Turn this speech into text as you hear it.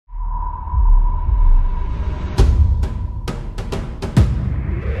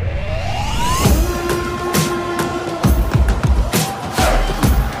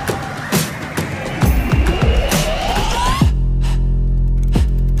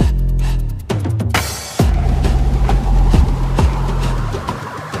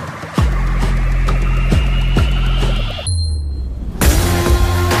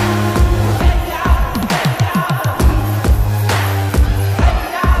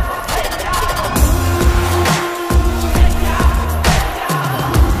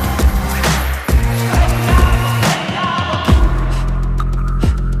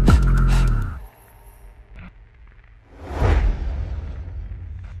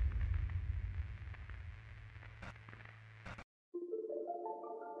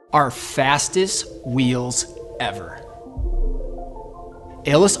our fastest wheels ever.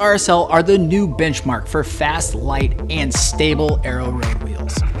 Aeolus RSL are the new benchmark for fast, light, and stable aero road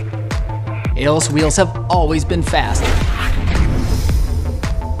wheels. Aeolus wheels have always been fast,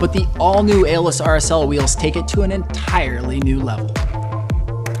 but the all-new Aeolus RSL wheels take it to an entirely new level.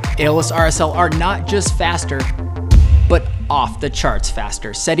 Aeolus RSL are not just faster, but off the charts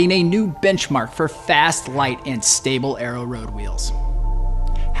faster, setting a new benchmark for fast, light, and stable aero road wheels.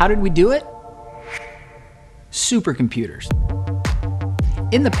 How did we do it? Supercomputers.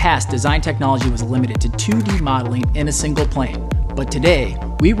 In the past, design technology was limited to 2D modeling in a single plane, but today,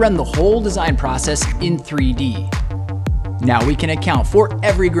 we run the whole design process in 3D. Now we can account for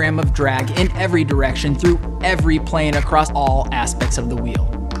every gram of drag in every direction through every plane across all aspects of the wheel.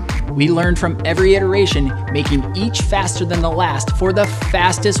 We learn from every iteration, making each faster than the last for the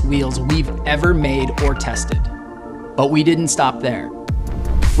fastest wheels we've ever made or tested. But we didn't stop there.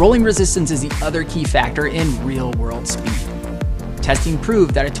 Rolling resistance is the other key factor in real-world speed. Testing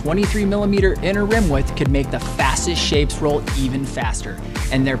proved that a 23mm inner rim width could make the fastest shapes roll even faster,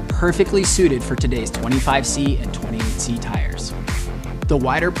 and they're perfectly suited for today's 25C and 28C tires. The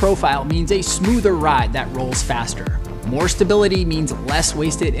wider profile means a smoother ride that rolls faster. More stability means less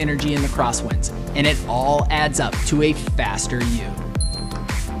wasted energy in the crosswinds, and it all adds up to a faster U.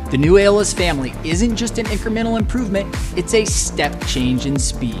 The new Aeolus family isn't just an incremental improvement, it's a step change in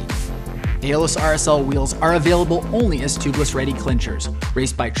speed. Aeolus RSL wheels are available only as tubeless-ready clinchers,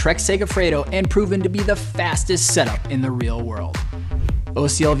 raced by Trek Segafredo and proven to be the fastest setup in the real world.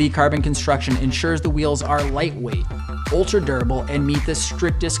 OCLV Carbon construction ensures the wheels are lightweight, ultra-durable, and meet the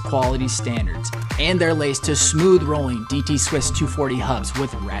strictest quality standards, and they're laced to smooth-rolling DT Swiss 240 hubs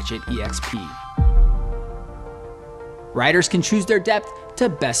with Ratchet EXP. Riders can choose their depth to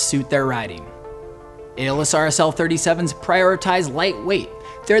best suit their riding. Aeolus RSL 37s prioritize lightweight.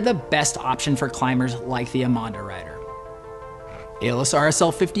 They're the best option for climbers like the Amanda rider. Aeolus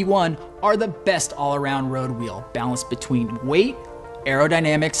RSL 51 are the best all-around road wheel, balanced between weight,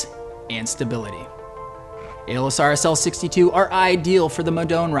 aerodynamics, and stability. Aeolus RSL 62 are ideal for the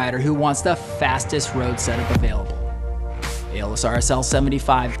Modone rider who wants the fastest road setup available. Aeolus RSL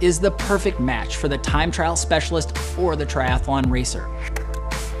 75 is the perfect match for the time trial specialist or the triathlon racer.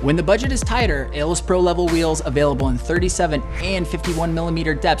 When the budget is tighter, Aeolus Pro level wheels available in 37 and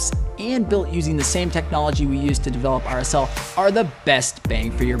 51mm depths and built using the same technology we used to develop RSL are the best bang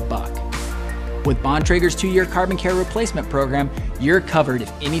for your buck. With Bontrager's 2-year carbon care replacement program, you're covered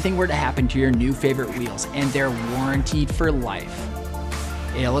if anything were to happen to your new favorite wheels, and they're warranted for life.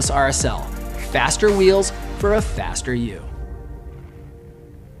 Aeolus RSL, faster wheels for a faster you.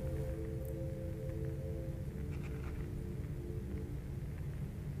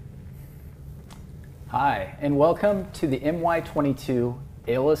 Hi, and welcome to the MY22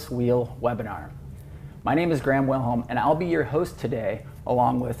 Aeolus Wheel webinar. My name is Graham Wilhelm, and I'll be your host today,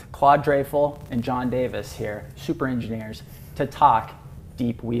 along with Claude Dreyfel and John Davis here, super engineers, to talk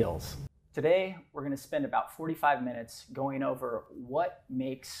deep wheels. Today, we're going to spend about 45 minutes going over what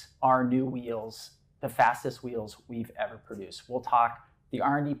makes our new wheels the fastest wheels we've ever produced. We'll talk the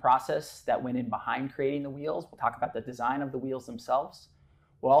R&D process that went in behind creating the wheels. We'll talk about the design of the wheels themselves.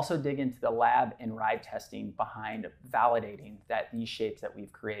 We'll also dig into the lab and ride testing behind validating that these shapes that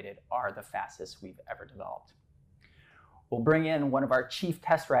we've created are the fastest we've ever developed. We'll bring in one of our chief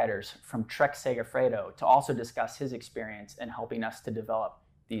test riders from Trek Segafredo to also discuss his experience in helping us to develop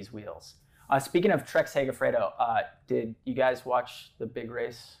these wheels. Speaking of Trek Segafredo, did you guys watch the big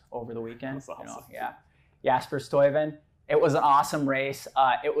race over the weekend? That's awesome. Yeah, Jasper Stuyven. It was an awesome race.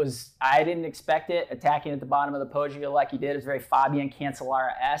 I didn't expect it. Attacking at the bottom of the podium like he did. It was very Fabian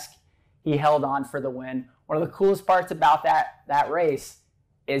Cancellara-esque. He held on for the win. One of the coolest parts about that race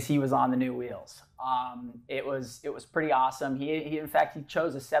is he was on the new wheels. It was pretty awesome. He in fact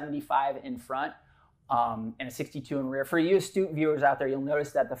chose a 75 in front and a 62 in rear. For you astute viewers out there, you'll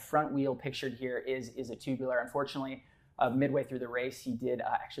notice that the front wheel pictured here is a tubular. Unfortunately, midway through the race, he did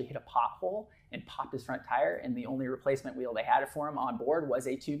actually hit a pothole and popped his front tire, and the only replacement wheel they had for him on board was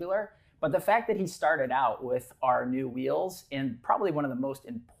a tubular. But the fact that he started out with our new wheels in probably one of the most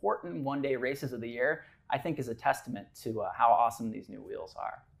important one-day races of the year, I think is a testament to how awesome these new wheels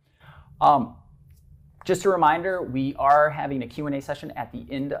are. Just a reminder, we are having a Q&A session at the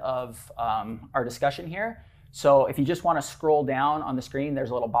end of our discussion here. So if you just want to scroll down on the screen, there's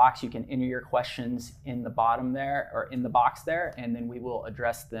a little box. You can enter your questions in the bottom there, or in the box there, and then we will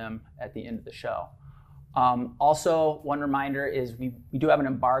address them at the end of the show. Also, one reminder is we do have an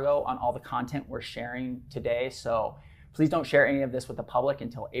embargo on all the content we're sharing today, so please don't share any of this with the public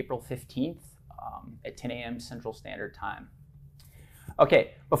until April 15th at 10 a.m. Central Standard Time.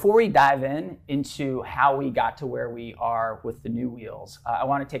 Okay, before we dive into how we got to where we are with the new wheels, I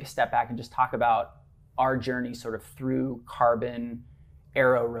want to take a step back and just talk about our journey sort of through carbon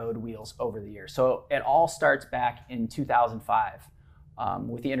aero road wheels over the years. So it all starts back in 2005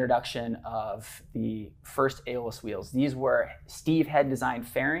 with the introduction of the first Aeolus wheels. These were Steve had designed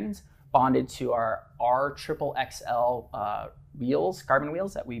fairings bonded to our RSL wheels, carbon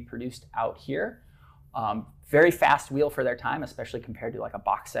wheels that we produced out here. Very fast wheel for their time, especially compared to like a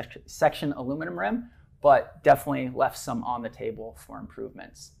box section aluminum rim, but definitely left some on the table for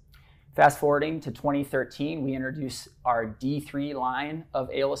improvements. Fast forwarding to 2013, we introduced our D3 line of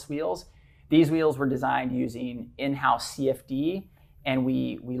Aeolus wheels. These wheels were designed using in-house CFD, and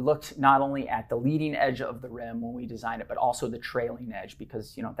we looked not only at the leading edge of the rim when we designed it, but also the trailing edge,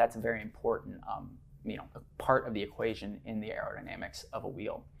 because that's a very important part of the equation in the aerodynamics of a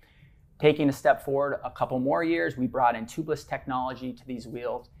wheel. Taking a step forward a couple more years, we brought in tubeless technology to these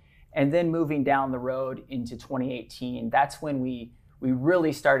wheels. And then moving down the road into 2018, that's when we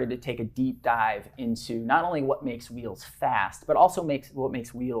really started to take a deep dive into not only what makes wheels fast, but also what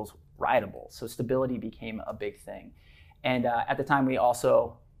makes wheels rideable. So stability became a big thing. And at the time, we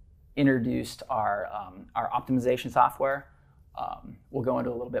also introduced our optimization software. We'll go into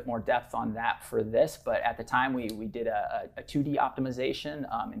a little bit more depth on that for this, but at the time we did a 2D optimization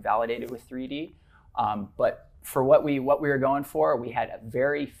and validated with 3D. But for what we were going for, we had a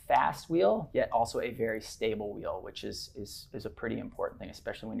very fast wheel, yet also a very stable wheel, which is a pretty important thing,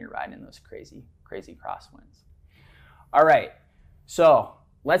 especially when you're riding in those crazy crosswinds. All right, so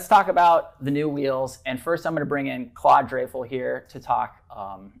let's talk about the new wheels. And first, I'm going to bring in Claude Dreyfel here to talk.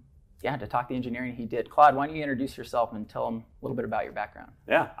 The engineering he did. Claude, why don't you introduce yourself and tell them a little bit about your background?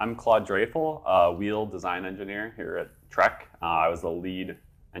 Yeah, I'm Claude Dreyfel, a wheel design engineer here at Trek. I was the lead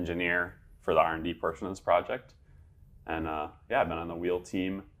engineer for the R&D portion of this project. And I've been on the wheel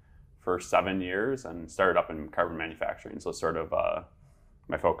team for 7 years and started up in carbon manufacturing. So sort of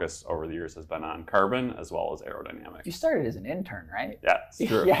my focus over the years has been on carbon as well as aerodynamics. You started as an intern, right? Yeah, it's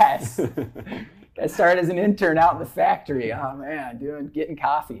true. Yes. I started as an intern out in the factory. Oh man, getting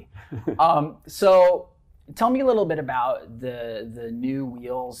coffee. So tell me a little bit about the new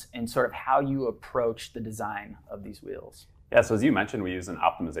wheels and sort of how you approach the design of these wheels. Yeah, so as you mentioned, we use an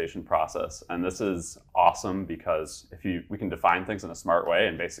optimization process, and this is awesome because we can define things in a smart way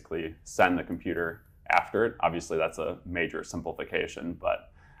and basically send the computer after it. Obviously, that's a major simplification,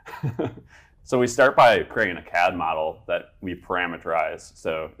 but so we start by creating a CAD model that we parameterize.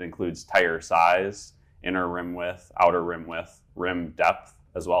 So it includes tire size, inner rim width, outer rim width, rim depth,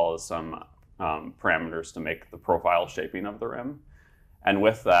 as well as some parameters to make the profile shaping of the rim. And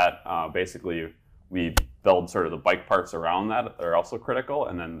with that, basically, we build sort of the bike parts around that are also critical,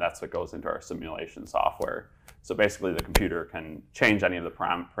 and then that's what goes into our simulation software. So basically, the computer can change any of the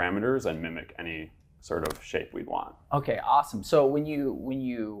parameters and mimic any sort of shape we'd want. Okay, awesome. So when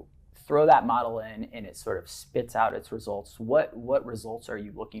you throw that model in and it sort of spits out its results, what results are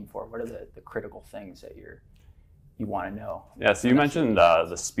you looking for? What are the critical things that you want to know? Yeah, so you mentioned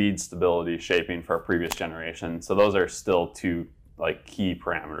the speed, stability, shaping for our previous generation. So those are still two key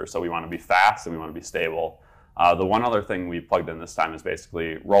parameters. So we want to be fast and we want to be stable. The one other thing we plugged in this time is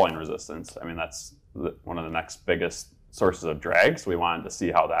basically rolling resistance. I mean, that's one of the next biggest sources of drag. So we wanted to see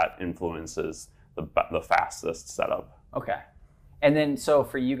how that influences the fastest setup. Okay. And then, so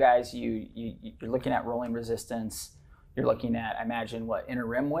for you guys, you're looking at rolling resistance. You're looking at, I imagine, what inner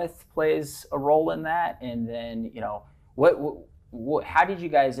rim width plays a role in that. And then, how did you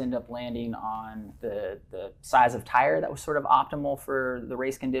guys end up landing on the size of tire that was sort of optimal for the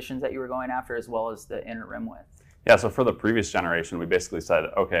race conditions that you were going after, as well as the inner rim width? Yeah, so for the previous generation, we basically said,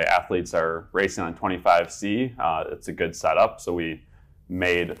 okay, athletes are racing on 25C. It's a good setup. So we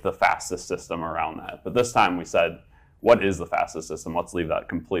made the fastest system around that. But this time we said, what is the fastest system? Let's leave that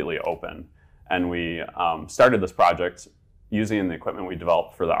completely open. And we started this project using the equipment we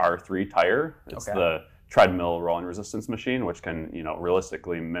developed for the R3 tire. It's the treadmill rolling resistance machine, which can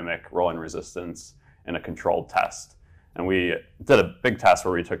realistically mimic rolling resistance in a controlled test. And we did a big test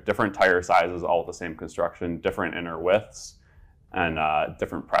where we took different tire sizes, all with the same construction, different inner widths, and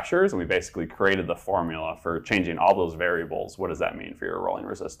different pressures. And we basically created the formula for changing all those variables. What does that mean for your rolling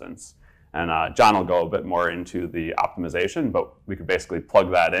resistance? And John will go a bit more into the optimization, but we could basically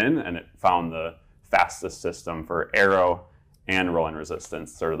plug that in and it found the fastest system for aero and rolling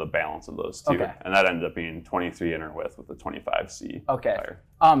resistance, sort of the balance of those two. Okay. And that ended up being 23 inner width with a 25C tire.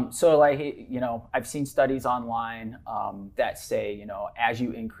 So I've seen studies online that say, as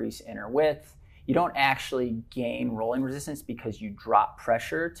you increase inner width, you don't actually gain rolling resistance because you drop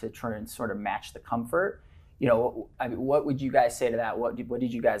pressure to try and sort of match the comfort. you know, I mean, what would you guys say to that? What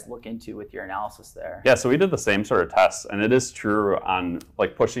did you guys look into with your analysis there? Yeah, so we did the same sort of tests, and it is true on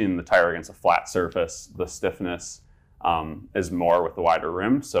like pushing the tire against a flat surface, the stiffness is more with the wider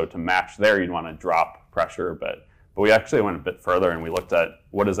rim. So to match there, you'd want to drop pressure a bit. But we actually went a bit further and we looked at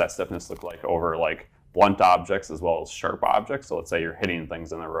what does that stiffness look like over like blunt objects as well as sharp objects. So let's say you're hitting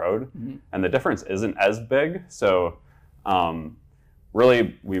things in the road, and the difference isn't as big. So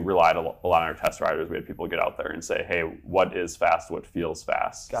really, we relied a lot on our test riders. We had people get out there and say, "Hey, what is fast? What feels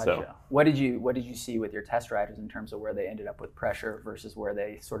fast?" Gotcha. So, what did you see with your test riders in terms of where they ended up with pressure versus where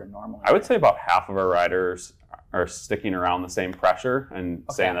they sort of normally? I would say about half of our riders are sticking around the same pressure and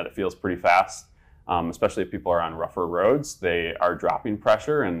saying that it feels pretty fast. Especially if people are on rougher roads, they are dropping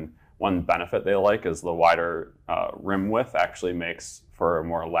pressure, and one benefit they like is the wider rim width actually makes for a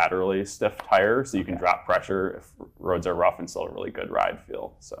more laterally stiff tire, so you can drop pressure if roads are rough and still a really good ride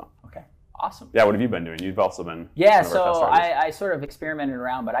feel. So awesome. Yeah, what have you been doing? You've also been so I sort of experimented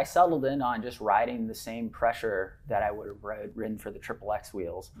around, but I settled in on just riding the same pressure that I would have ridden for the XXX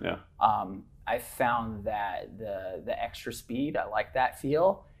wheels. Yeah. I found that the extra speed, I like that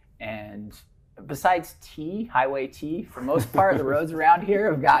feel, and besides Highway T, for most part, the roads around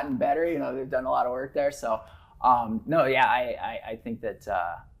here have gotten better. You know, they've done a lot of work there. So, no, yeah, I think that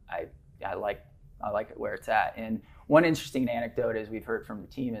I like it where it's at. And one interesting anecdote is we've heard from the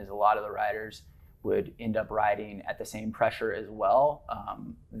team is a lot of the riders would end up riding at the same pressure as well,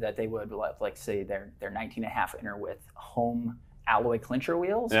 that they would like say their 19.5 inner width home alloy clincher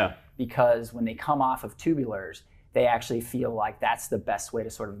wheels. Yeah. Because when they come off of tubulars, they actually feel like that's the best way to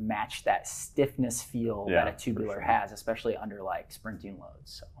sort of match that stiffness feel that a tubular has, especially under like sprinting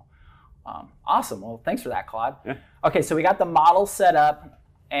loads. So awesome. Well, thanks for that, Claude. Yeah. Okay, so we got the model set up,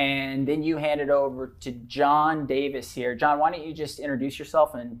 and then you hand it over to John Davis here. John, why don't you just introduce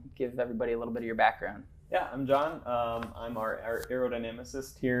yourself and give everybody a little bit of your background? Yeah, I'm John. I'm our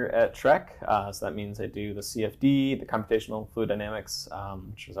aerodynamicist here at Trek. So that means I do the CFD, the computational fluid dynamics,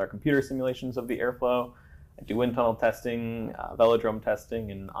 which is our computer simulations of the airflow. I do wind tunnel testing, velodrome testing,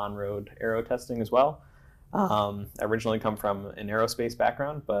 and on-road aero testing as well. I originally come from an aerospace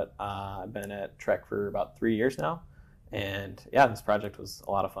background, but I've been at Trek for about 3 years now. And yeah, this project was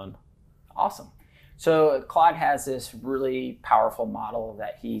a lot of fun. Awesome. So Claude has this really powerful model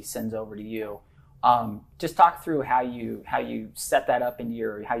that he sends over to you. Just talk through how you set that up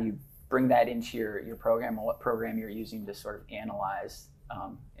into how you bring that into your program, and what program you're using to sort of analyze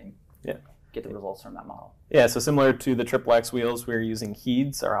and get the results from that model. Yeah, so similar to the XXX wheels, we're using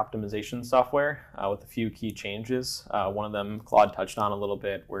HEEDS, our optimization software, with a few key changes. One of them Claude touched on a little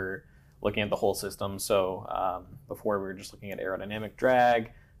bit. We're looking at the whole system. So before we were just looking at aerodynamic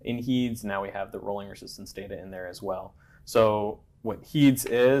drag in HEEDS. Now we have the rolling resistance data in there as well. So what HEEDS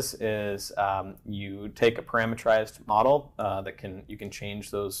is you take a parameterized model you can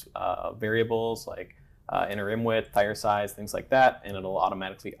change those variables like inner rim width, tire size, things like that, and it'll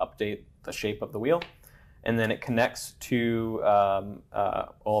automatically update the shape of the wheel. And then it connects to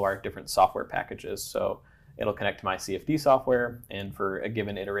all of our different software packages. So it'll connect to my CFD software, and for a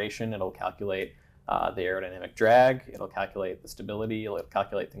given iteration, it'll calculate the aerodynamic drag, it'll calculate the stability, it'll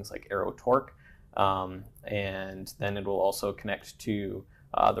calculate things like aero torque, and then it will also connect to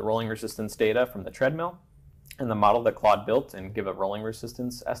the rolling resistance data from the treadmill and the model that Claude built and give a rolling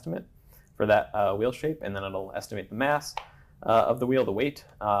resistance estimate for that wheel shape, and then it'll estimate the mass of the wheel, the weight,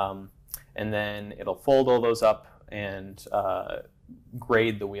 and then it'll fold all those up and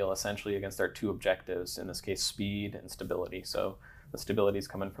grade the wheel essentially against our two objectives, in this case speed and stability. So the stability is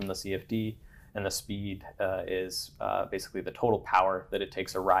coming from the CFD, and the speed is basically the total power that it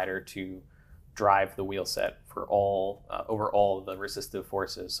takes a rider to drive the wheel set for over all of the resistive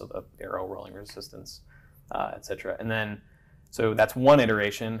forces, so the aero, rolling resistance, etc. And then so that's one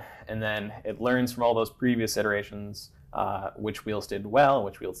iteration, and then it learns from all those previous iterations which wheels did well,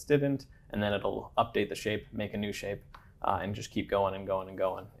 which wheels didn't, and then it'll update the shape, make a new shape, and just keep going and going and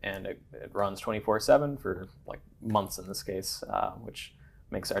going. And it runs 24/7 for like months in this case, which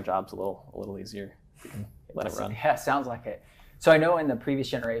makes our jobs a little easier. We can let it run. Yeah, sounds like it. So I know in the previous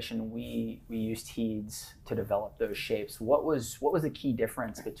generation we used HEEDS to develop those shapes. What was the key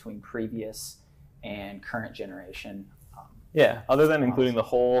difference between previous and current generation? Yeah, other than including the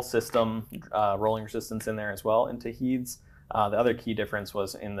whole system, rolling resistance in there as well into HEEDS, the other key difference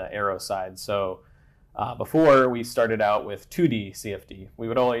was in the aero side. So before we started out with 2D CFD, we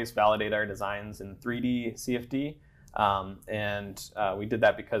would always validate our designs in 3D CFD, and we did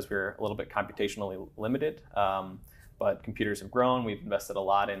that because we were a little bit computationally limited. But computers have grown. We've invested a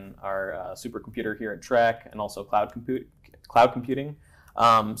lot in our supercomputer here at Trek, and also cloud computing.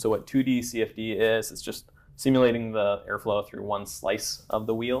 So what 2D CFD is, it's just simulating the airflow through one slice of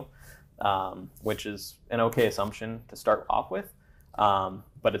the wheel, which is an okay assumption to start off with.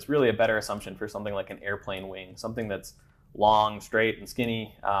 But it's really a better assumption for something like an airplane wing, something that's long, straight, and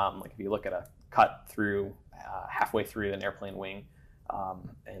skinny. Like if you look at a cut through halfway through an airplane wing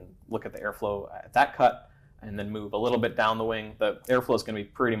and look at the airflow at that cut, and then move a little bit down the wing, the airflow is going to be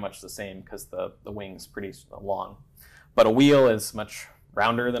pretty much the same because the wing's pretty long. But a wheel is much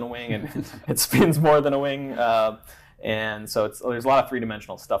rounder than a wing, and it spins more than a wing. And so there's a lot of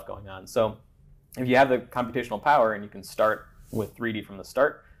three-dimensional stuff going on. So if you have the computational power and you can start with 3D from the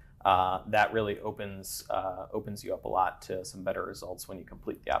start, that really opens you up a lot to some better results when you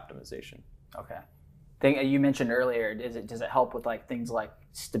complete the optimization. Okay. You mentioned earlier, does it help with like things like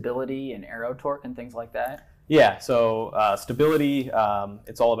stability and aero torque and things like that? Yeah, so stability,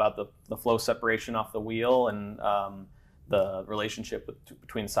 it's all about the flow separation off the wheel and the relationship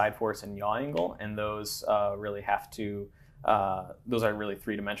between side force and yaw angle, and those really have to, those are really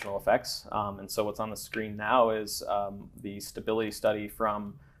three-dimensional effects. And so what's on the screen now is the stability study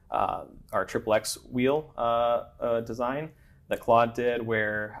from our XXX wheel design that Claude did,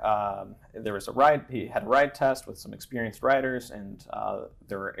 where there was he had a ride test with some experienced riders, and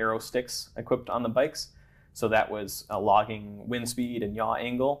there were aero sticks equipped on the bikes. So that was logging wind speed and yaw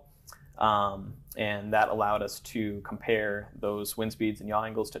angle. And that allowed us to compare those wind speeds and yaw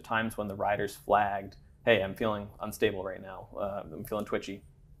angles to times when the riders flagged, hey, I'm feeling unstable right now, I'm feeling twitchy.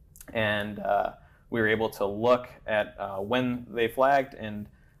 And we were able to look at when they flagged and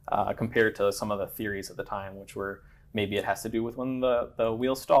compare to some of the theories at the time, which were maybe it has to do with when the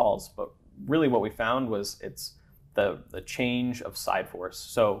wheel stalls. But really what we found was it's the change of side force.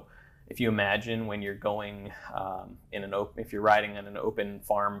 So if you imagine when you're going if you're riding in an open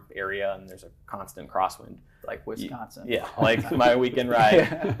farm area and there's a constant crosswind, like Wisconsin. Yeah, like my weekend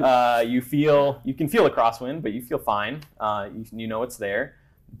ride, you can feel the crosswind, but you feel fine. You know it's there,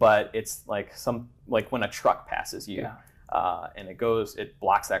 but it's like when a truck passes you, and it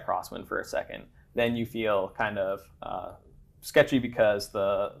blocks that crosswind for a second. Then you feel kind of sketchy because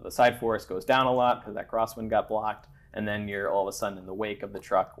the side force goes down a lot because that crosswind got blocked. And then you're all of a sudden in the wake of the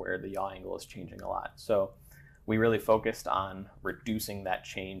truck where the yaw angle is changing a lot. So we really focused on reducing that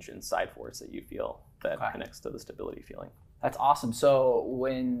change in side force that you feel that connects to the stability feeling. That's awesome. So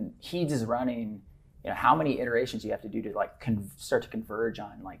when HEEDS is running, how many iterations do you have to do to like start to converge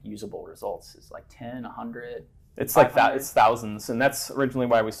on like usable results? Is it like 10, 100? It's like that. It's thousands, and that's originally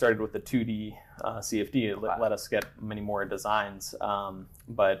why we started with the 2D CFD. It let us get many more designs,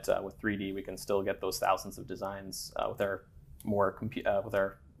 but with 3D, we can still get those thousands of designs with our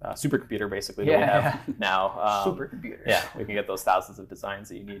supercomputer, basically that we have now. Supercomputer. Yeah, we can get those thousands of designs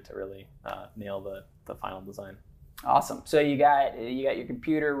that you need to really nail the final design. Awesome. So you got your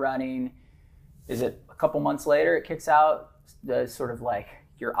computer running. Is it a couple months later it kicks out the sort of like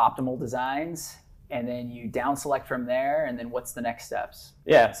your optimal designs? And then you down select from there, and then what's the next steps?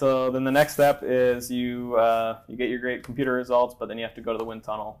 Yeah, so then the next step is you get your great computer results, but then you have to go to the wind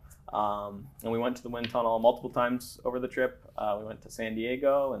tunnel. And we went to the wind tunnel multiple times over the trip. We went to San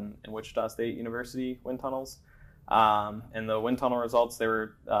Diego and Wichita State University wind tunnels. And the wind tunnel results, they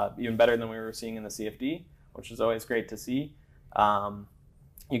were even better than we were seeing in the CFD, which is always great to see.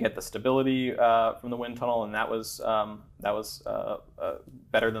 You get the stability from the wind tunnel, and that was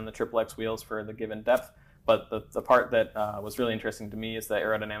better than the XXX wheels for the given depth. But the part that was really interesting to me is the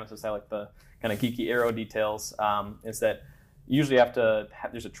aerodynamicist. I like the kind of geeky aero details. Is that you usually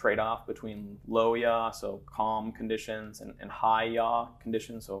there's a trade-off between low yaw, so calm conditions, and high yaw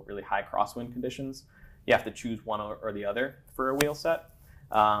conditions, so really high crosswind conditions. You have to choose one or the other for a wheel set.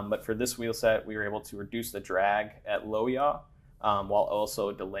 But for this wheel set, we were able to reduce the drag at low yaw, while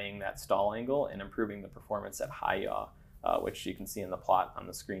also delaying that stall angle and improving the performance at high yaw, which you can see in the plot on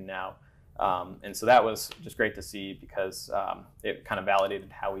the screen now. And so that was just great to see because it kind of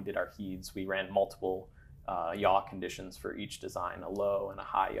validated how we did our HEEDS. We ran multiple yaw conditions for each design, a low and a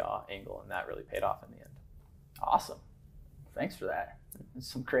high yaw angle, and that really paid off in the end. Awesome. Thanks for that.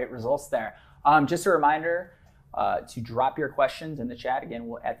 Some great results there. Just a reminder, to drop your questions in the chat. Again,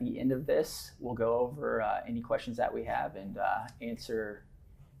 at the end of this, we'll go over any questions that we have and answer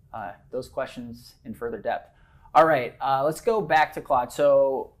those questions in further depth. All right, let's go back to Claude.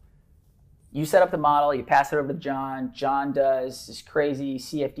 So you set up the model, you pass it over to John. John does this crazy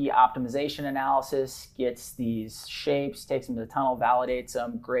CFD optimization analysis, gets these shapes, takes them to the tunnel, validates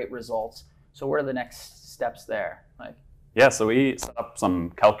them, great results. So what are the next steps there? Yeah, so we set up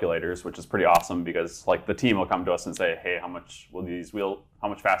some calculators, which is pretty awesome because like the team will come to us and say, "Hey, how much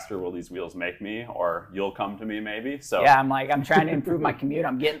faster will these wheels make me?" Or you'll come to me maybe. So yeah, I'm trying to improve my commute.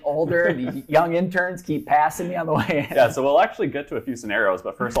 I'm getting older. These young interns keep passing me on the way in. Yeah, so we'll actually get to a few scenarios,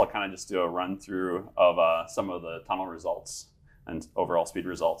 but first I'll kind of just do a run through of some of the tunnel results and overall speed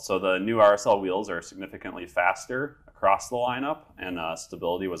results. So the new RSL wheels are significantly faster across the lineup, and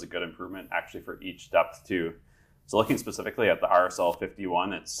stability was a good improvement actually for each depth too. So looking specifically at the RSL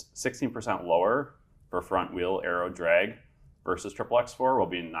 51, it's 16% lower for front wheel aero drag versus XXX4, while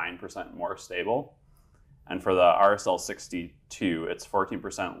being 9% more stable. And for the RSL 62, it's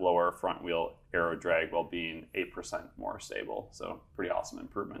 14% lower front wheel aero drag while being 8% more stable. So pretty awesome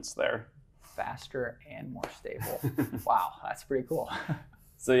improvements there. Faster and more stable. Wow, that's pretty cool.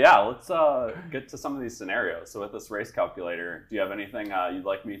 So yeah, let's get to some of these scenarios. So with this race calculator, do you have anything you'd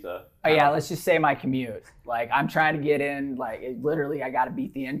like me to? Oh yeah, let's just say my commute. Like I'm trying to get in, like literally I got to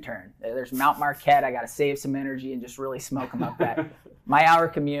beat the intern. There's Mount Marquette, I got to save some energy and just really smoke them up that. My hour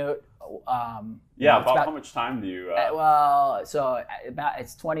commute. Yeah, about how much time do you? Well, so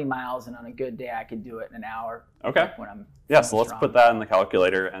it's 20 miles, and on a good day I could do it in an hour. Okay. Like when I'm so let's put that in the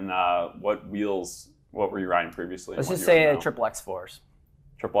calculator. And what were you riding previously? Let's just say XXX4s.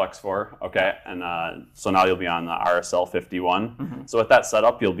 XXX4, okay. And so now you'll be on the RSL 51. Mm-hmm. So with that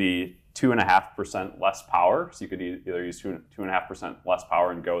setup, you'll be 2.5% less power. So you could either use 2.5% less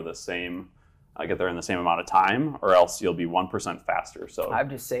power and go the same, get there in the same amount of time, or else you'll be 1% faster. So I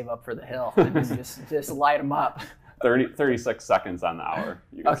just save up for the hill and just light them up. 36 seconds on the hour.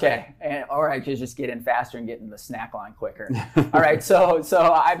 Okay, or I could just get in faster and get in the snack line quicker. All right, so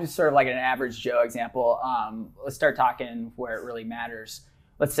I'm just sort of like an average Joe example. Let's start talking where it really matters.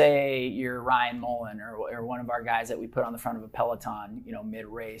 Let's say you're Ryan Mullen or one of our guys that we put on the front of a Peloton,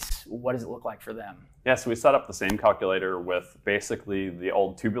 mid-race. What does it look like for them? Yeah, so we set up the same calculator with basically the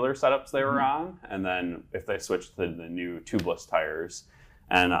old tubular setups they were on, and then if they switched to the new tubeless tires.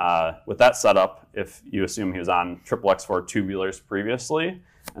 And with that setup, if you assume he was on XXX4 tubulars previously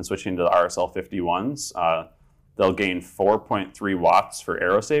and switching to the RSL 51s, they'll gain 4.3 watts for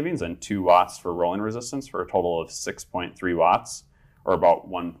aero savings and 2 watts for rolling resistance for a total of 6.3 watts. Or about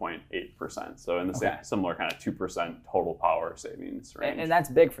 1.8%. So in the same similar kind of 2% total power savings range. And that's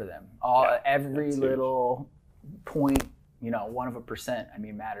big for them. Every little point,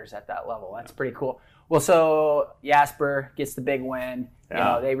 1%, matters at that level. That's pretty cool. Well, so Jasper gets the big win.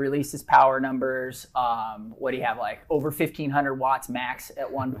 Yeah. They released his power numbers. What do you have, like over 1,500 watts max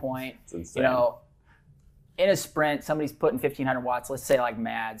at one point? It's insane. In a sprint, somebody's putting 1,500 watts, let's say like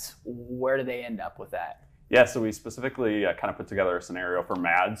Mads. Where do they end up with that? Yeah, so we specifically kind of put together a scenario for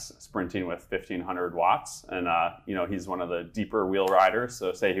Mads sprinting with 1,500 watts. And, he's one of the deeper wheel riders.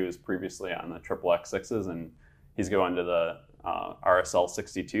 So say he was previously on the XXX6s and he's going to the RSL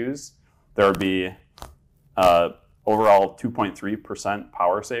 62s. There would be overall 2.3%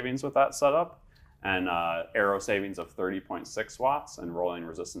 power savings with that setup and aero savings of 30.6 watts and rolling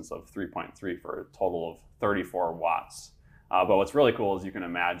resistance of 3.3 for a total of 34 watts. But what's really cool is you can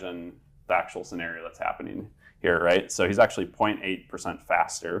imagine the actual scenario that's happening here, right? So he's actually 0.8%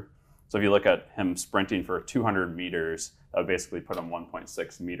 faster. So if you look at him sprinting for 200 meters, that would basically put him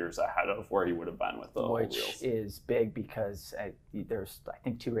 1.6 meters ahead of where he would have been with the old wheels. Which is big because there's, I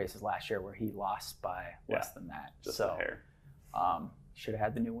think, 2 races last year where he lost by less than that. Just a hair. Should have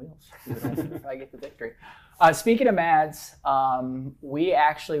had the new wheels. He would probably get the victory. Speaking of Mads, we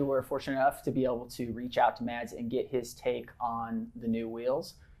actually were fortunate enough to be able to reach out to Mads and get his take on the new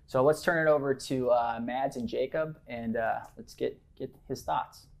wheels. So let's turn it over to Mads and Jacob, and let's get his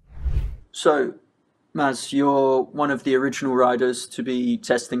thoughts. So, Mads, you're one of the original riders to be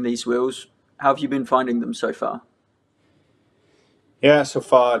testing these wheels. How have you been finding them so far? Yeah, so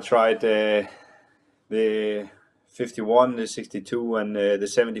far I tried the 51, the 62, and the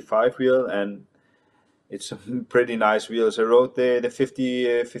 75 wheel, and it's some pretty nice wheels. I rode the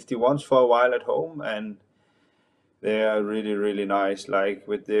 51s for a while at home, and they are really, really nice. Like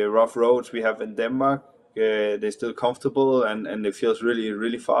with the rough roads we have in Denmark, they're still comfortable and it feels really,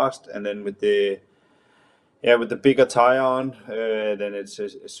 really fast. And then with the bigger tire on, then it's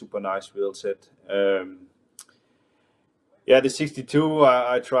a super nice wheel set. The 62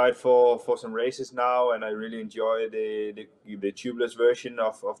 I tried for some races now, and I really enjoy the tubeless version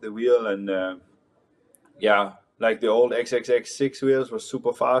of the wheel. And like the old XXX6 wheels was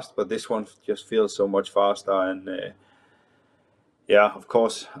super fast, but this one just feels so much faster. And of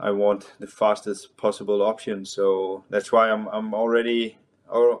course, I want the fastest possible option. So that's why I'm already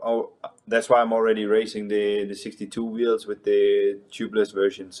racing the 62 wheels with the tubeless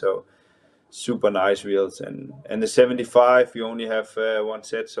version. So super nice wheels. And the 75, we only have one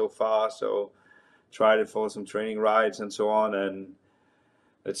set so far, so tried it for some training rides and so on. And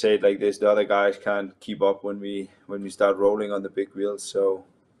let's say it like this: the other guys can't keep up when we start rolling on the big wheels. So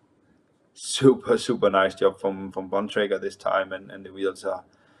super nice job from Bontrager this time, and the wheels are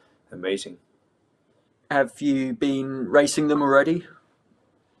amazing. Have you been racing them already?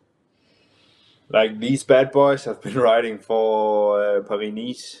 Like these bad boys, I've been riding for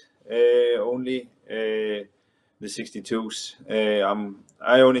Paris-Nice only, the 62s.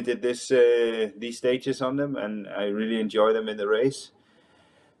 I only did these stages on them, and I really enjoy them in the race.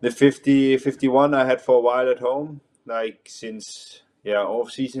 The 51 I had for a while at home, like since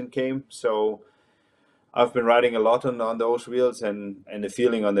off season came. So I've been riding a lot on those wheels, and the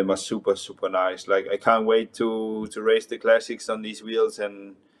feeling on them are super nice. Like I can't wait to race the classics on these wheels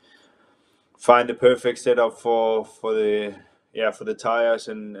and find the perfect setup for the tires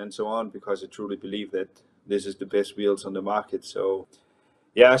and so on, because I truly believe that this is the best wheels on the market. So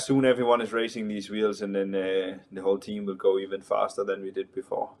yeah, soon everyone is racing these wheels, and then the whole team will go even faster than we did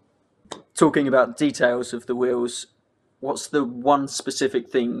before. Talking about details of the wheels, what's the one specific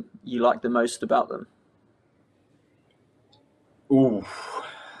thing you like the most about them? Ooh,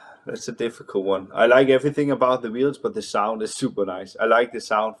 that's a difficult one. I like everything about the wheels, but the sound is super nice. I like the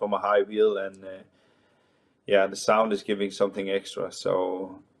sound from a high wheel, and the sound is giving something extra.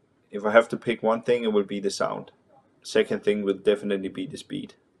 So if I have to pick one thing, it will be the sound. Second thing will definitely be the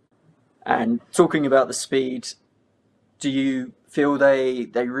speed. And talking about the speed, do you feel they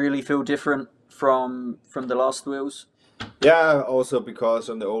really feel different from the last wheels? Yeah, also because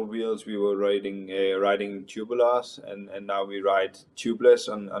on the old wheels we were riding tubulars, and now we ride tubeless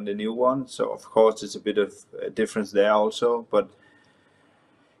on the new one. So of course it's a bit of a difference there also, but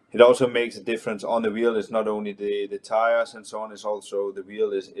it also makes a difference on the wheel. It's not only the tires and so on, it's also the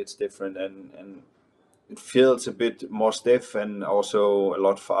wheel it's different, and it feels a bit more stiff and also a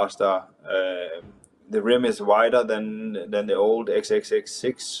lot faster. The rim is wider than the old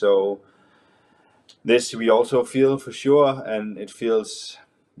XXX6, so this we also feel for sure, and it feels,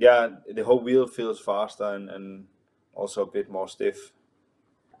 the whole wheel feels faster and also a bit more stiff.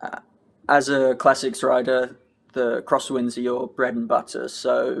 As a classics rider, the crosswinds are your bread and butter.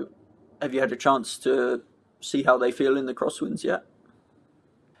 So have you had a chance to see how they feel in the crosswinds yet?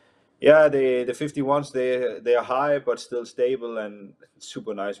 Yeah, the 51s, they are high but still stable, and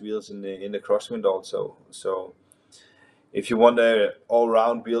super nice wheels in the crosswind also. So if you want a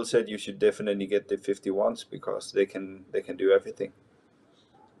all-round wheel set, you should definitely get the 51s, because they can do everything.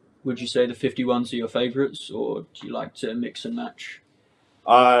 Would you say the 51s are your favorites, or do you like to mix and match?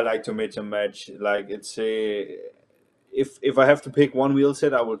 I like to mix and match. Like it's a if I have to pick one wheel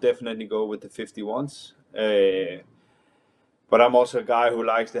set, I will definitely go with the 51s. But I'm also a guy who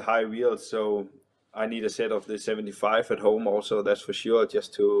likes the high wheels, so I need a set of the 75 at home also, that's for sure,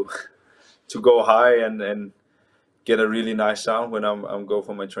 just to go high and get a really nice sound when I'm go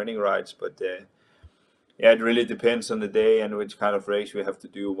for my training rides. But it really depends on the day and which kind of race we have to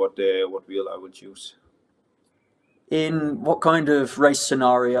do, what wheel I will choose. In what kind of race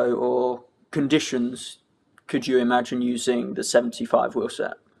scenario or conditions could you imagine using the 75 wheel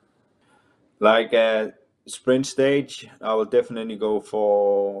set? Like a sprint stage, I will definitely go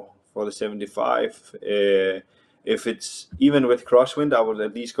for the 75. If it's even with crosswind, I will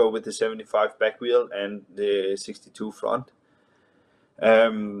at least go with the 75 back wheel and the 62 front.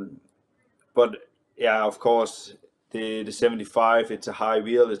 But yeah, of course, the 75, it's a high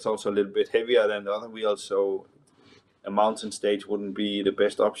wheel. It's also a little bit heavier than the other wheels, so a mountain stage wouldn't be the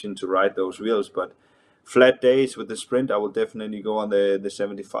best option to ride those wheels. But flat days with the sprint, I will definitely go on the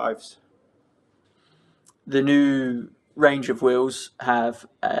 75s. The new range of wheels have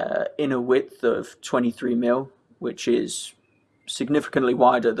inner width of 23 mil, which is significantly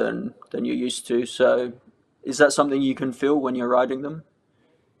wider than you're used to. So is that something you can feel when you're riding them?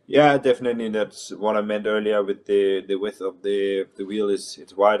 Yeah, definitely. That's what I meant earlier with the width of the wheel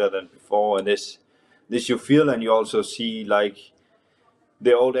it's wider than before, and this you feel, and you also see like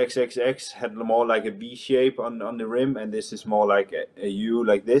the old XXX had more like a V shape on the rim, and this is more like a U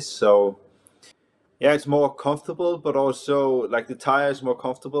like this. So yeah, it's more comfortable, but also like the tire is more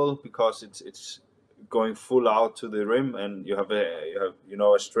comfortable because it's going full out to the rim, and you have a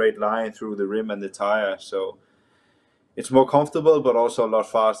straight line through the rim and the tire. So it's more comfortable, but also a lot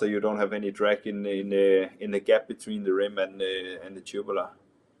faster. You don't have any drag in the gap between the rim and the tubular.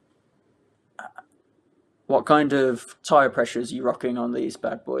 What kind of tire pressures are you rocking on these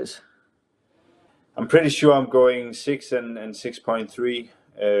bad boys? I'm pretty sure I'm going 6 and 6.3.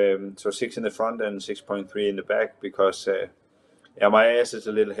 So 6 in the front and 6.3 in the back, because yeah, my ass is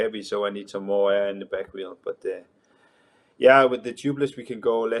a little heavy, so I need some more air in the back wheel. But yeah, with the tubeless we can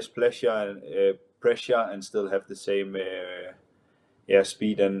go less pressure and still have the same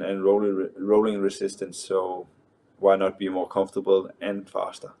speed and rolling resistance. So why not be more comfortable and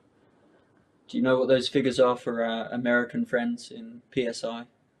faster? Do you know what those figures are for our American friends in PSI?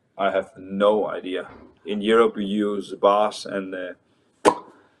 I have no idea. In Europe we use bars, and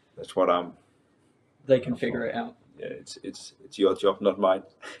that's what I'm. They can figure it out. Yeah, it's your job, not mine.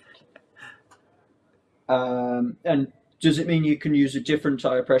 And does it mean you can use a different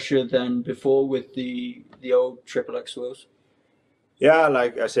tire pressure than before with the old XXX wheels? Yeah,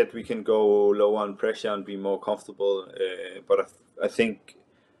 like I said, we can go lower on pressure and be more comfortable. But I think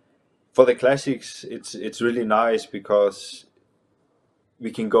for the classics, it's really nice because we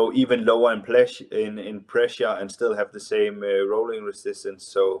can go even lower in pressure and still have the same rolling resistance.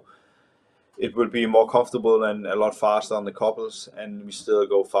 So it will be more comfortable and a lot faster on the couples, and we still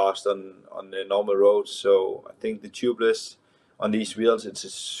go fast on the normal roads. So I think the tubeless on these wheels, it's a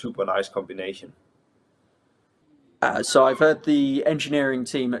super nice combination. So I've heard the engineering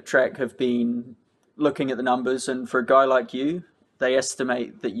team at Trek have been looking at the numbers, and for a guy like you, they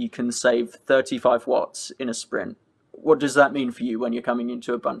estimate that you can save 35 watts in a sprint. What does that mean for you when you're coming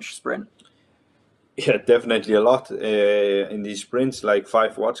into a bunch sprint? Yeah, definitely a lot. In these sprints, like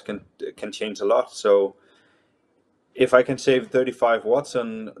 5 watts can change a lot. So if I can save 35 watts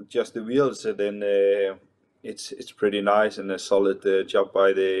on just the wheels, then it's pretty nice and a solid job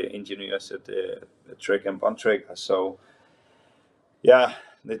by the engineers at Trek and Bontrager. So yeah,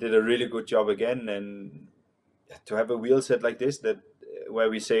 they did a really good job again, and to have a wheel set like this that where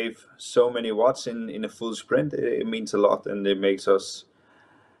we save so many watts in a full sprint, it means a lot, and it makes us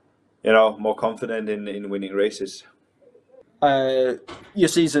more confident in winning races. Your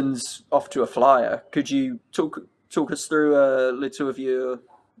season's off to a flyer. Could you talk us through a little of your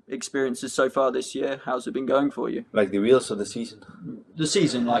experiences so far this year? How's it been going for you? Like the wheels of the season? The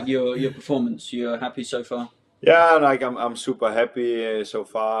season, like your performance. You're happy so far? Yeah, like I'm super happy so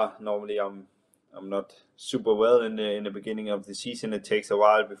far. Normally I'm not super well in the beginning of the season. It takes a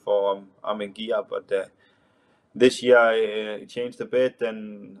while before I'm in gear, but this year I changed a bit,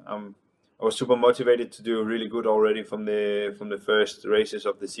 and I was super motivated to do really good already from the first races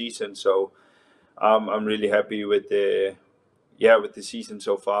of the season. So I'm really happy with the season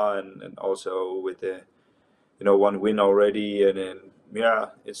so far, and also with the one win already, and then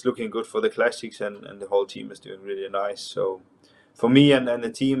it's looking good for the classics, and the whole team is doing really nice. So for me and the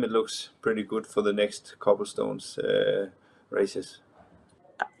team, it looks pretty good for the next cobblestones races.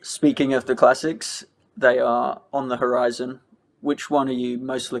 Speaking of the classics, they are on the horizon. Which one are you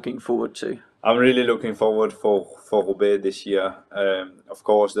most looking forward to? I'm really looking forward for Roubaix this year. Of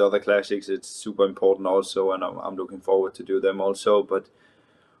course, the other classics, it's super important also, and I'm looking forward to do them also. But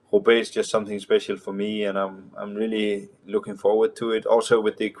Roubaix is just something special for me, and I'm really looking forward to it. Also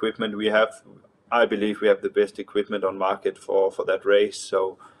with the equipment we have, I believe we have the best equipment on market for that race.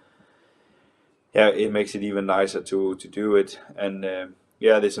 So yeah, it makes it even nicer to do it. And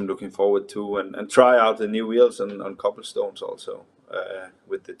this I'm looking forward to, and try out the new wheels on cobblestones also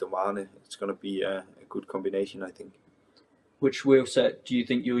with the Domane. It's going to be a good combination, I think. Which wheel set do you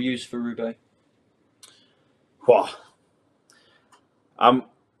think you'll use for Roubaix? Wow. I'm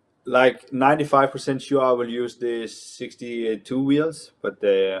like 95% sure I will use the 62 wheels, but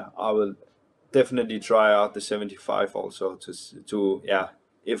I will definitely try out the 75 also to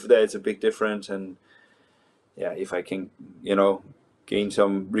if there's a big difference, and if I can gain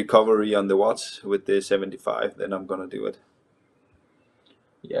some recovery on the watts with the 75, then I'm gonna do it.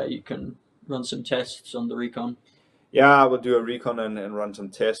 Yeah, you can run some tests on the recon. Yeah, I will do a recon and run some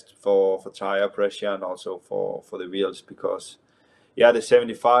tests for tire pressure and also for the wheels, because the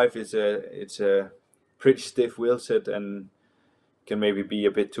 75 it's a pretty stiff wheel set and can maybe be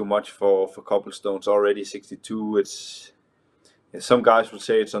a bit too much for cobblestones. Already 62, it's some guys would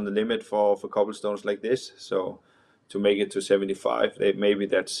say it's on the limit for cobblestones like this. So to make it to 75, maybe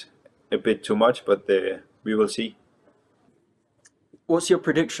that's a bit too much, but we will see. What's your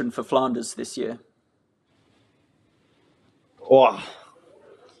prediction for Flanders this year? Oh,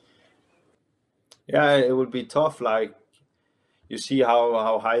 yeah, it will be tough. Like, you see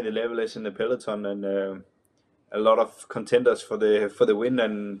how high the level is in the peloton, and a lot of contenders for the win,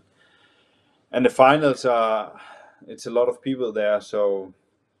 and the finals it's a lot of people there. So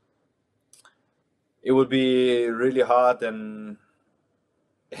it will be really hard and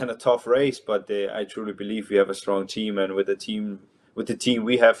a tough race. But I truly believe we have a strong team, and with the team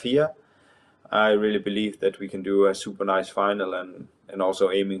we have here, I really believe that we can do a super nice final and also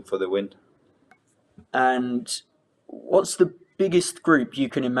aiming for the win. And what's the biggest group you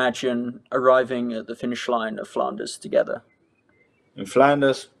can imagine arriving at the finish line of Flanders together? In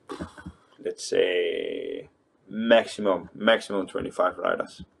Flanders, let's say maximum 25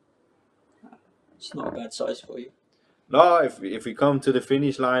 riders. It's not a bad size for you. No, if we come to the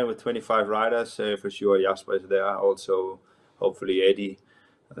finish line with 25 riders, for sure Jasper is there. Also, hopefully Eddie.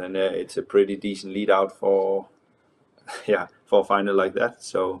 And then it's a pretty decent lead out for for a final like that.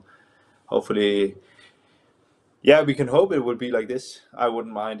 So hopefully, yeah, we can hope it will be like this. I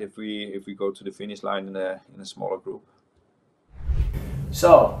wouldn't mind if we go to the finish line in a smaller group.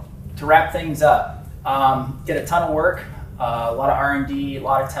 So to wrap things up, did a ton of work, a lot of R&D, a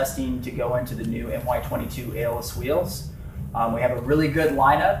lot of testing to go into the new MY22 Aeolus wheels. We have a really good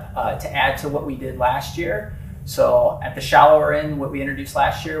lineup to add to what we did last year. So at the shallower end, what we introduced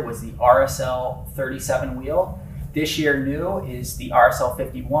last year was the RSL 37 wheel. This year new is the RSL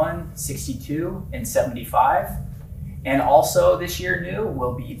 51, 62, and 75. And also this year new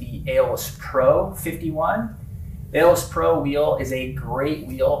will be the Aeolus Pro 51. The Aeolus Pro wheel is a great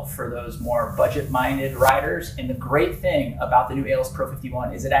wheel for those more budget-minded riders. And the great thing about the new Aeolus Pro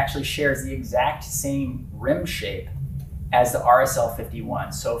 51 is it actually shares the exact same rim shape as the RSL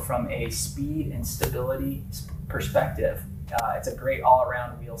 51. So from a speed and stability perspective, it's a great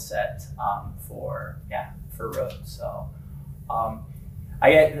all-around wheel set for road. So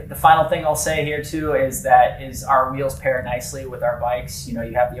the final thing I'll say here too is our wheels pair nicely with our bikes. You know,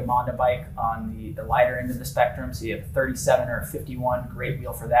 you have the Amanda bike on the lighter end of the spectrum, so you have a 37 or a 51, great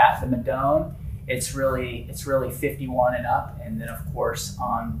wheel for that. The Madone, it's really 51 and up, and then of course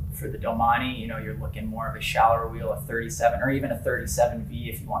for the Domani, you know, you're looking more of a shallower wheel, a 37 or even a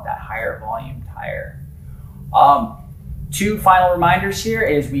 37V if you want that higher volume tire. Two final reminders here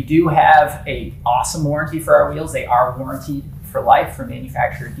is we do have an awesome warranty for our wheels. They are warranted for life for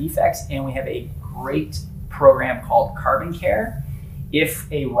manufacturer defects, and we have a great program called Carbon Care. If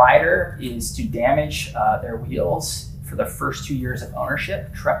a rider is to damage their wheels for the first 2 years of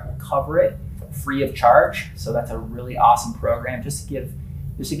ownership, Trek will cover it free of charge. So that's a really awesome program just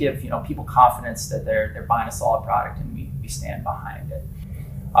to give people confidence that they're buying a solid product, and we stand behind it.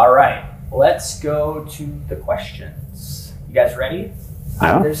 All right, let's go to the questions. You guys ready?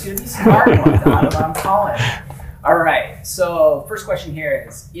 Yeah. There's gonna be some hard ones. I don't know what I'm calling. All right, so first question here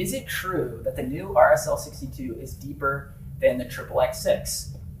is it true that the new RSL 62 is deeper than the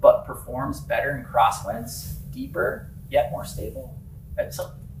XXX6, but performs better in crosswinds, deeper, yet more stable? So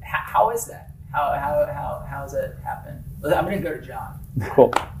how is that? How does it happen? I'm gonna go to John.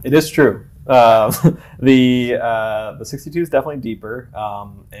 Cool, it is true. The 62 is definitely deeper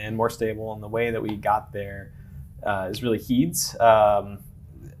and more stable, and the way that we got there is really HEEDS,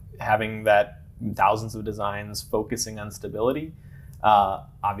 having that thousands of designs focusing on stability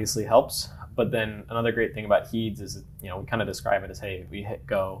obviously helps. But then another great thing about HEEDS is, we kind of describe it as, hey, we hit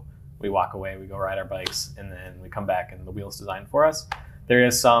go, we walk away, we go ride our bikes, and then we come back and the wheel's designed for us. There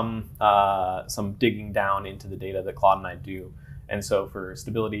is some digging down into the data that Claude and I do. And so for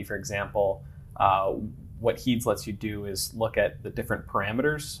stability, for example, what HEEDS lets you do is look at the different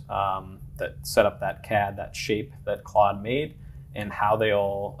parameters that set up that CAD, that shape that Claude made, and how they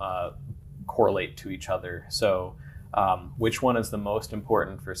all correlate to each other. So which one is the most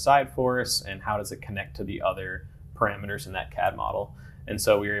important for side force, and how does it connect to the other parameters in that CAD model? And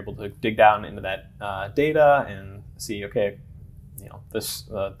so we were able to dig down into that data and see, okay,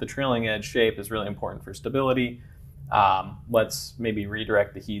 the trailing edge shape is really important for stability. Let's maybe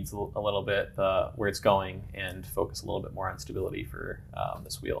redirect the HEEDS a little bit where it's going and focus a little bit more on stability for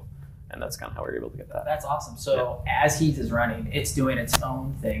this wheel. And that's kind of how we were able to get that. That's awesome. So as HEEDS is running, it's doing its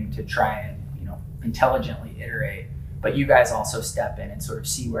own thing to try and intelligently iterate, but you guys also step in and sort of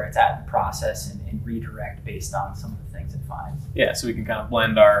see where it's at in the process and redirect based on some of the things it finds. Yeah, so we can kind of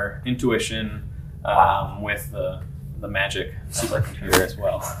blend our intuition with the magic supercomputer as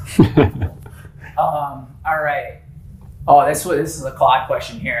well. All right. Oh, this is a Claude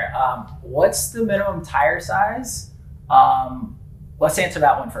question here. What's the minimum tire size? Let's answer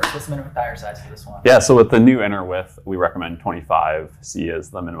that one first. What's the minimum tire size for this one? Yeah, so with the new inner width, we recommend 25C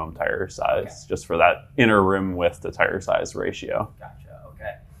as the minimum tire size, just for that inner rim width to tire size ratio. Gotcha,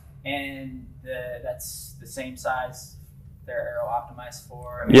 okay. And that's the same size they're aero optimized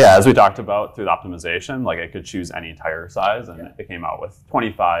for? Yeah, as we talked about through the optimization, like it could choose any tire size, and it came out with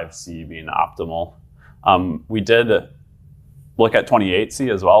 25C being optimal. We did look at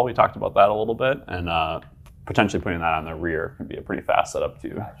 28C as well. We talked about that a little bit, and potentially putting that on the rear could be a pretty fast setup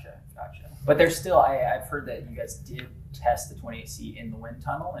too. Gotcha. But there's still, I've heard that you guys did test the 28C in the wind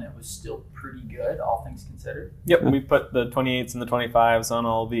tunnel, and it was still pretty good, all things considered. Yep, we put the 28s and the 25s on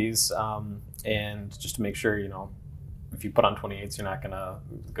all of these, and just to make sure, if you put on 28s, you're not gonna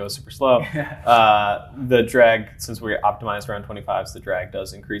go super slow. The drag, since we're optimized around 25s, the drag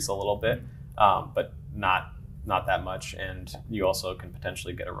does increase a little bit, but not that much. And you also can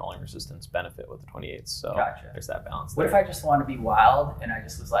potentially get a rolling resistance benefit with the 28s. So there's that balance. What if I just want to be wild and I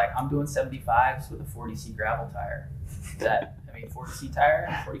just was like, I'm doing 75s with a 40C gravel tire? Is that, 40C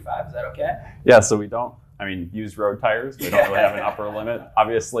tire, 45, is that okay? Yeah, so we don't, used road tires, we don't really have an upper limit.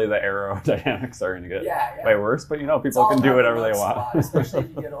 Obviously, the aerodynamics are going to get way worse, but people can do whatever they want. Especially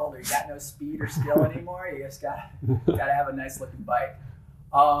if you get older, you got no speed or skill anymore. You just gotta have a nice looking bike.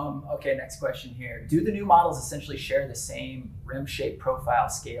 Okay, next question here. Do the new models essentially share the same rim shape profile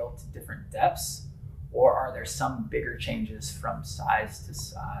scale to different depths, or are there some bigger changes from size to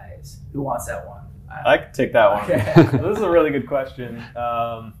size? Who wants that one? I could take that one. Okay. This is a really good question.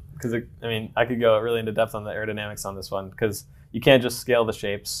 Because I could go really into depth on the aerodynamics on this one, because you can't just scale the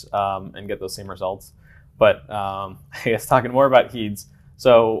shapes and get those same results. But I guess talking more about HEEDs,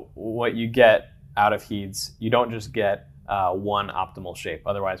 so what you get out of HEEDs, you don't just get one optimal shape.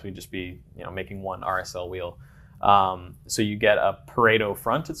 Otherwise, we'd just be making one RSL wheel. So you get a Pareto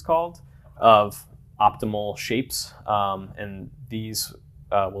front, it's called, of optimal shapes, and these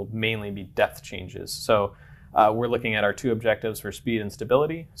will mainly be depth changes. So we're looking at our two objectives for speed and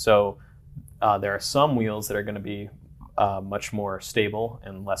stability. So there are some wheels that are going to be much more stable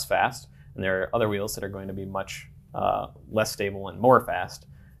and less fast, and there are other wheels that are going to be much less stable and more fast,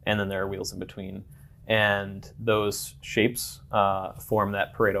 and then there are wheels in between. And those shapes form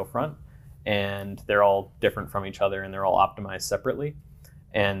that Pareto front, and they're all different from each other, and they're all optimized separately.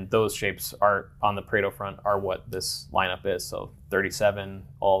 And those shapes are on the Pareto front are what this lineup is. So 37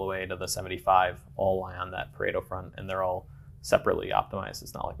 all the way to the 75 all lie on that Pareto front, and they're all separately optimized.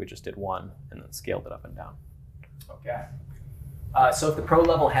 It's not like we just did one and then scaled it up and down. Okay. So if the pro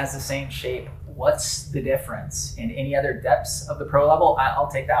level has the same shape, what's the difference in any other depths of the pro level?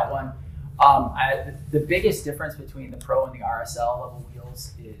 I'll take that one. The biggest difference between the pro and the RSL level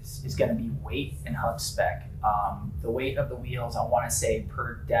wheels is going to be weight and hub spec. The weight of the wheels, I want to say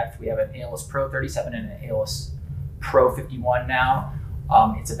per depth, we have an Aeolus Pro 37 and an Aeolus Pro 51 now.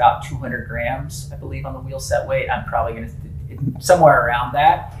 It's about 200 grams, I believe, on the wheel set weight. I'm probably going to somewhere around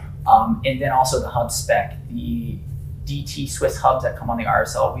that. And then also the hub spec. The DT Swiss hubs that come on the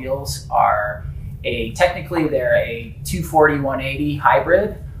RSL wheels are technically they're a 240-180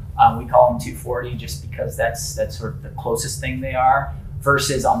 hybrid. We call them 240 just because that's sort of the closest thing they are.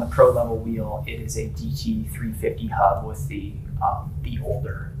 Versus on the pro level wheel, it is a DT 350 hub with the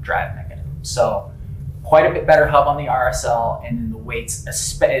older drive mechanism. So quite a bit better hub on the RSL, and then the weights,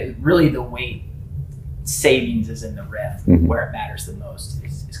 really the weight savings is in the rim, where it matters the most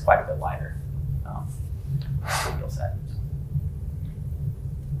is quite a bit lighter. Wheel set.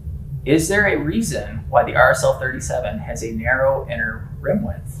 Is there a reason why the RSL 37 has a narrow inner rim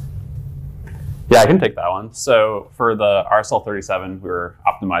width? Yeah, I can take that one. So for the RSL 37, we were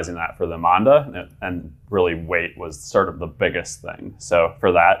optimizing that for the Monda, and really weight was sort of the biggest thing. So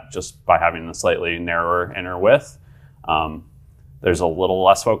for that, just by having a slightly narrower inner width, there's a little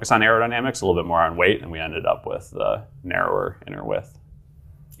less focus on aerodynamics, a little bit more on weight, and we ended up with the narrower inner width.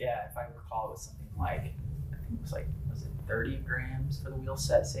 Yeah, if I recall, it was something like, I think it was like, was it 30 grams for the wheel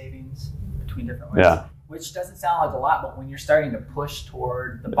set savings between different weights? Yeah. Which doesn't sound like a lot, but when you're starting to push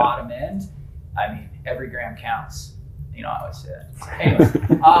toward the bottom end, every gram counts. I always say that. Anyway,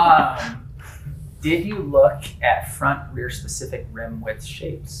 did you look at front rear specific rim width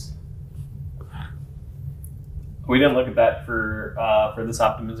shapes? We didn't look at that for this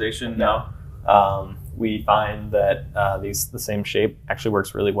optimization. No. We find that the same shape actually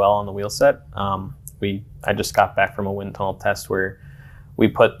works really well on the wheel set. I just got back from a wind tunnel test where we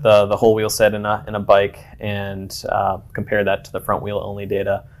put the whole wheel set in a bike and compared that to the front wheel only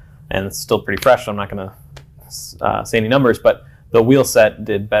data. And it's still pretty fresh, so I'm not going to say any numbers, but the wheel set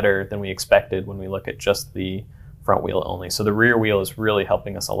did better than we expected when we look at just the front wheel only. So the rear wheel is really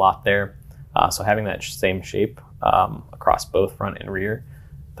helping us a lot there. So having that same shape across both front and rear,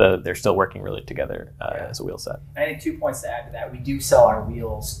 they're still working really together as a wheel set. I think 2 points to add to that. We do sell our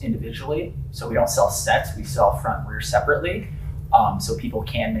wheels individually, so we don't sell sets. We sell front and rear separately, so people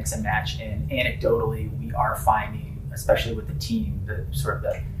can mix and match. And anecdotally, we are finding, especially with the team,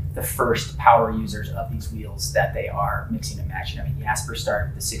 the first power users of these wheels, that they are mixing and matching. Jasper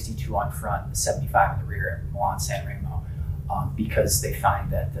started the 62 on front, the 75 in the rear at Milan San Remo, because they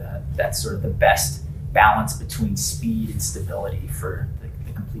find that that's sort of the best balance between speed and stability for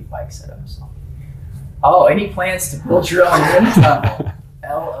the complete bike setup. So. Oh, any plans to build your own wind tunnel?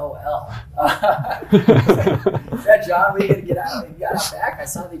 LOL. Yeah, John, we gotta get out. You got out back. I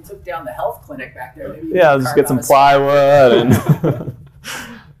saw they took down the health clinic back there. Maybe yeah, just get some plywood and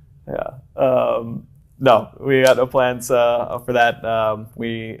yeah. No, we got no plans for that.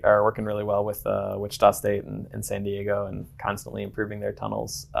 We are working really well with Wichita State and San Diego, and constantly improving their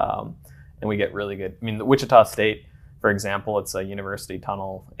tunnels. And we get really good. I mean, the Wichita State, for example, it's a university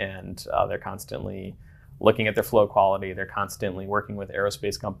tunnel, and they're constantly looking at their flow quality. They're constantly working with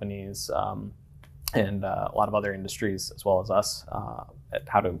aerospace companies and a lot of other industries, as well as us, at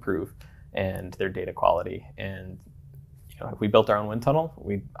how to improve and their data quality. And if we built our own wind tunnel,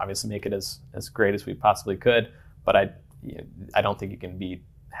 we'd obviously make it as great as we possibly could. But I don't think you can beat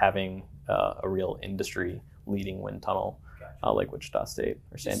having a real industry leading wind tunnel like Wichita State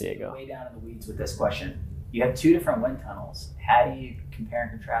or San Diego. Way down in the weeds with this question. You have two different wind tunnels. How do you compare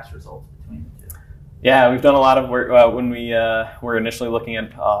and contrast results between the two? Yeah, we've done a lot of work. When we were initially looking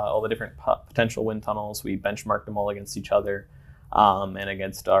at all the different potential wind tunnels, we benchmarked them all against each other and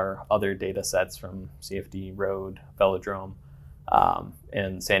against our other data sets from CFD, Road, Velodrome,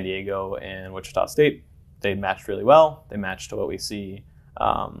 and San Diego and Wichita State. They matched really well. They matched to what we see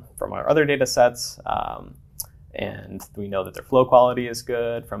from our other data sets. And we know that their flow quality is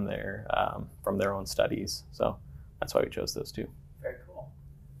good from their own studies. So that's why we chose those two. Very cool.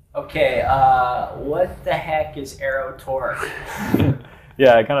 Okay, what the heck is aero torque?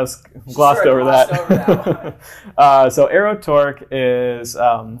 Yeah, I kind of glossed over that. So aero torque is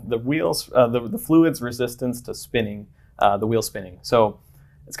the wheels, the fluid's resistance to spinning, the wheel spinning. So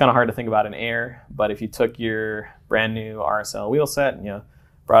it's kind of hard to think about in air, but if you took your brand new RSL wheel set and you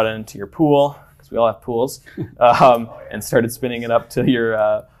brought it into your pool, we all have pools, and started spinning it up to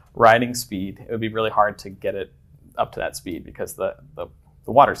your riding speed, it would be really hard to get it up to that speed because the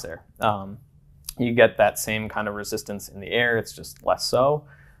water's there. You get that same kind of resistance in the air, it's just less so.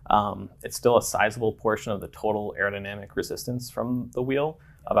 It's still a sizable portion of the total aerodynamic resistance from the wheel,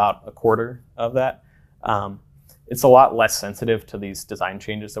 about a quarter of that. It's a lot less sensitive to these design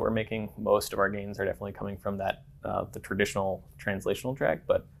changes that we're making. Most of our gains are definitely coming from that the traditional translational drag,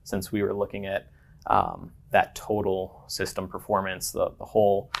 but since we were looking at that total system performance, the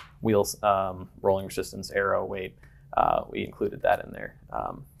whole wheels, rolling resistance, aero weight, we included that in there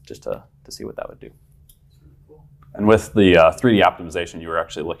just to see what that would do. And with the 3D optimization, you were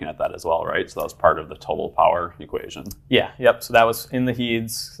actually looking at that as well, right? So that was part of the total power equation. Yeah, yep. So that was in the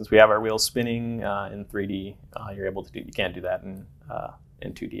HEEDs. Since we have our wheels spinning in 3D, you're able to do. You can't do that in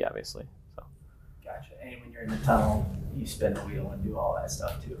 2D, obviously. So. Gotcha. And when you're in the tunnel, you spin the wheel and do all that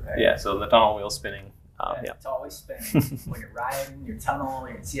stuff too, right? Yeah. So the tunnel wheel spinning. Yeah. It's always spinning when you're riding your tunnel,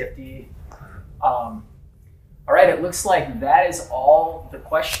 you're in CFD. All right. It looks like that is all the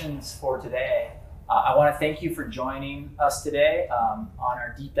questions for today. I want to thank you for joining us today on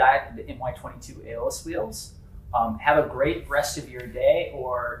our deep dive into MY22 Aeolus wheels. Have a great rest of your day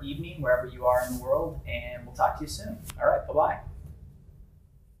or evening, wherever you are in the world, and we'll talk to you soon. All right, bye-bye.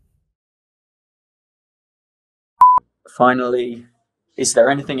 Finally, is there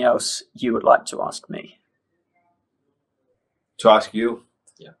anything else you would like to ask me? To ask you?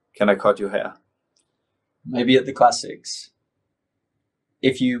 Yeah. Can I cut your hair? Maybe at the classics.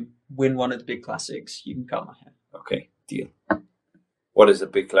 If you win one of the big classics, you can cut my hair. Okay, deal. What is a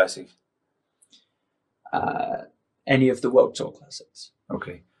big classic? Any of the World Tour classics.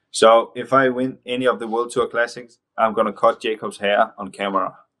 Okay. So if I win any of the World Tour classics, I'm going to cut Jacob's hair on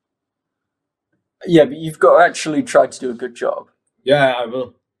camera. Yeah, but you've got to actually try to do a good job. Yeah, I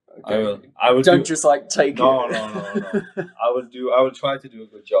will. Okay. I will. Don't just like take No. it. I will try to do a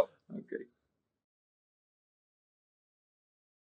good job.